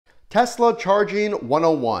Tesla Charging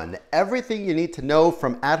 101, everything you need to know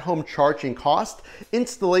from at-home charging cost,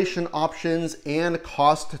 installation options, and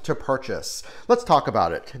cost to purchase. Let's talk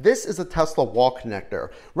about it. This is a Tesla wall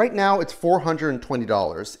connector. Right now it's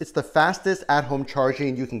 $420. It's the fastest at-home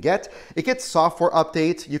charging you can get. It gets software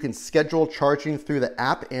updates, you can schedule charging through the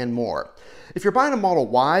app, and more. If you're buying a Model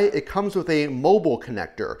Y, it comes with a mobile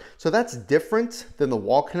connector. So that's different than the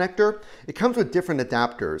wall connector. It comes with different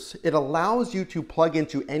adapters. It allows you to plug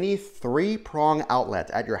into any 3-prong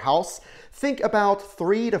outlet at your house. Think about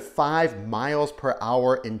 3 to 5 miles per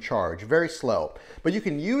hour in charge, very slow. But you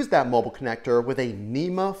can use that mobile connector with a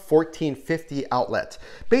NEMA 1450 outlet.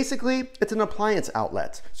 Basically, it's an appliance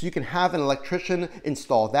outlet. So you can have an electrician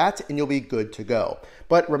install that and you'll be good to go.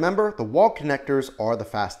 But remember, the wall connectors are the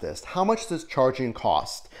fastest. How much does charging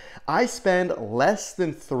cost? I spend less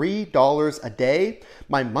than $3 a day.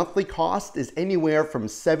 My monthly cost is anywhere from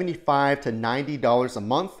 $75 to $90 a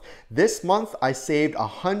month. This month, I saved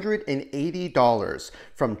 $180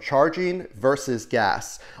 from charging versus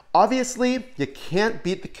gas. Obviously, you can't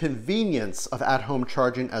beat the convenience of at-home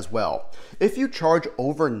charging as well. If you charge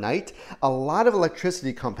overnight, a lot of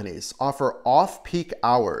electricity companies offer off-peak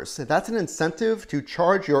hours. That's an incentive to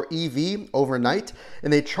charge your EV overnight,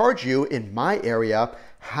 and they charge you, in my area,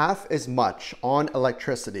 half as much on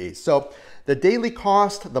electricity. So the daily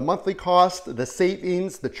cost, the monthly cost, the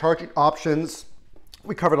savings, the charging options,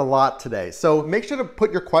 we covered a lot today. So make sure to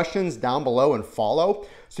put your questions down below and follow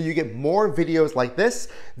so you get more videos like this.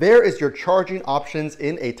 There is your charging options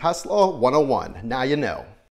in a Tesla 101. Now you know.